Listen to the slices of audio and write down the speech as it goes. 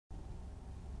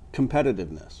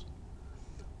competitiveness.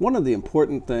 One of the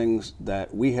important things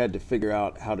that we had to figure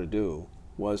out how to do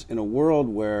was, in a world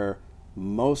where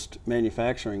most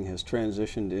manufacturing has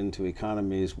transitioned into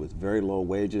economies with very low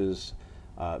wages,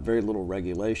 very little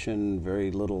regulation,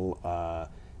 very little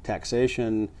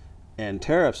taxation, and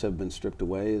tariffs have been stripped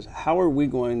away, is how are we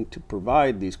going to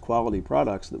provide these quality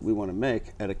products that we want to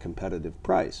make at a competitive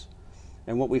price?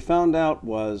 And what we found out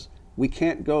was we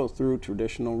can't go through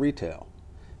traditional retail.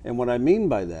 And what I mean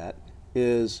by that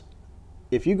is,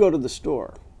 if you go to the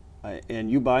store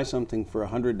and you buy something for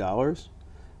 $100,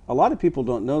 a lot of people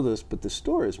don't know this, but the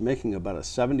store is making about a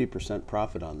 70%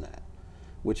 profit on that,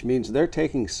 which means they're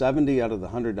taking 70 out of the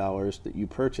 $100 that you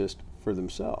purchased for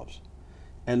themselves.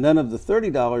 And then of the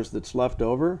 $30 that's left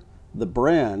over, the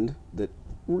brand that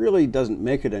really doesn't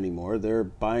make it anymore, they're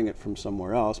buying it from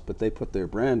somewhere else, but they put their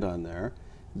brand on there,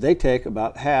 they take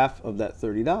about half of that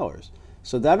 $30.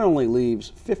 So that only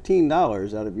leaves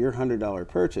 $15 out of your $100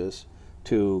 purchase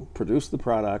to produce the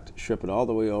product, ship it all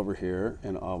the way over here,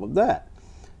 and all of that.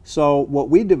 So what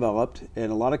we developed,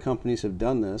 and a lot of companies have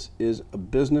done this, is a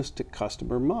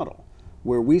business-to-customer model,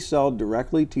 where we sell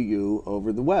directly to you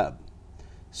over the web.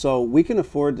 So we can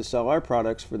afford to sell our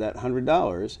products for that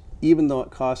 $100, even though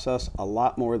it costs us a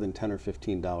lot more than $10 or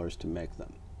 $15 to make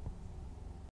them.